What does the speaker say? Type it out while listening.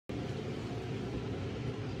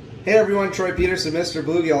Hey everyone, Troy Peterson, Mr.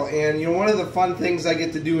 Bluegill, and you know, one of the fun things I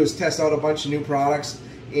get to do is test out a bunch of new products.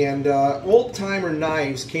 And Old Timer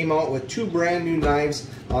Knives came out with two brand new knives.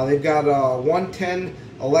 They've got a 110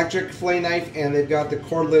 electric fillet knife, and they've got the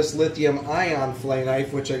cordless lithium ion fillet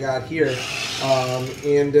knife, which I got here.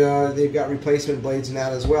 They've got replacement blades in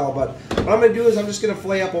that as well. But what I'm going to do is I'm just going to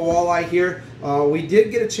fillet up a walleye here. We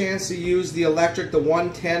did get a chance to use the electric, the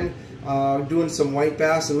 110, doing some white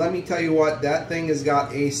bass, and let me tell you what, that thing has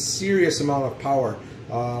got a serious amount of power.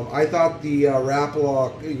 I thought the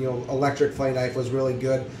Rapala electric fillet knife was really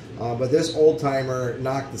good, but this Old Timer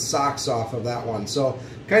knocked the socks off of that one. So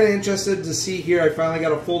kind of interested to see here. I finally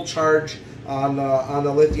got a full charge on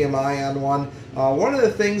the lithium ion one. One of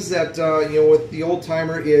the things that with the Old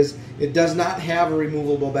Timer is it does not have a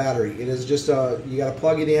removable battery. It is just you got to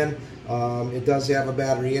plug it in. It does have a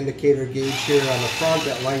battery indicator gauge here on the front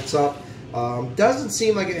that lights up. Doesn't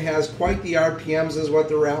seem like it has quite the RPMs as what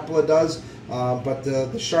the Rapala does, but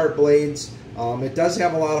the sharp blades, it does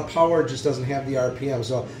have a lot of power, it just doesn't have the RPM.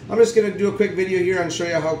 So I'm just going to do a quick video here and show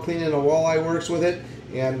you how cleaning a walleye works with it,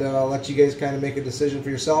 and let you guys kind of make a decision for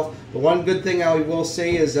yourself. The one good thing I will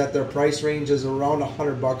say is that their price range is around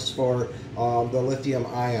 $100 for the lithium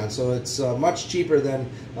ion, so it's much cheaper than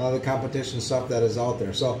the competition stuff that is out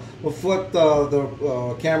there. So we'll flip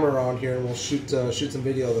the camera around here and we'll shoot some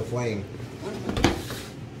video of the flaying.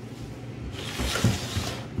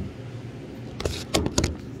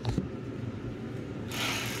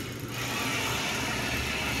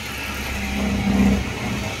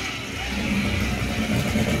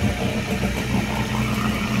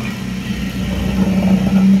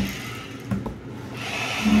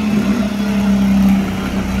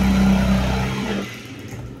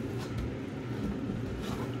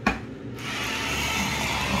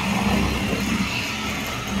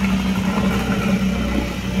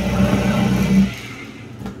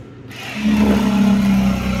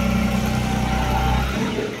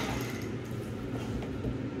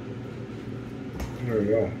 There we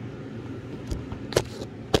go.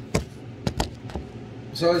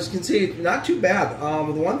 So as you can see, not too bad.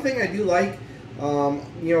 The one thing I do like,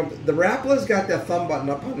 the Rapala's got that thumb button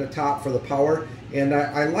up on the top for the power, and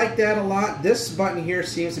I like that a lot. This button here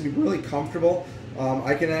seems to be really comfortable.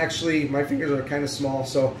 I can actually, my fingers are kind of small,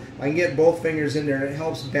 so I can get both fingers in there, and it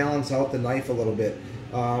helps balance out the knife a little bit.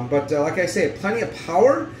 But like I say, plenty of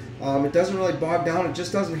power. It doesn't really bog down. It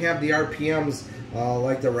just doesn't have the RPMs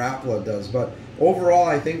like the Rapala does. But overall,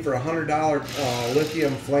 I think for a $100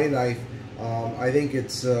 lithium fillet knife, I think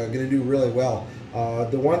it's going to do really well.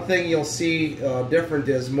 The one thing you'll see different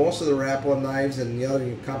is most of the Rapala knives and the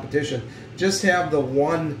other competition just have the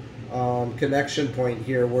one connection point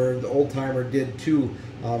here, where the Old Timer did two.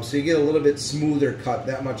 So you get a little bit smoother cut,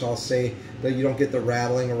 that much I'll say, that you don't get the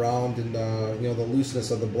rattling around and the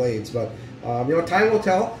looseness of the blades. But time will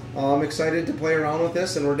tell. I'm excited to play around with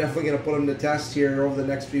this, and we're definitely going to put them to test here over the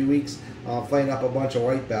next few weeks, flaying up a bunch of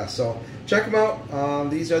white bass. So check them out.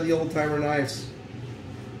 These are the Old Timer knives.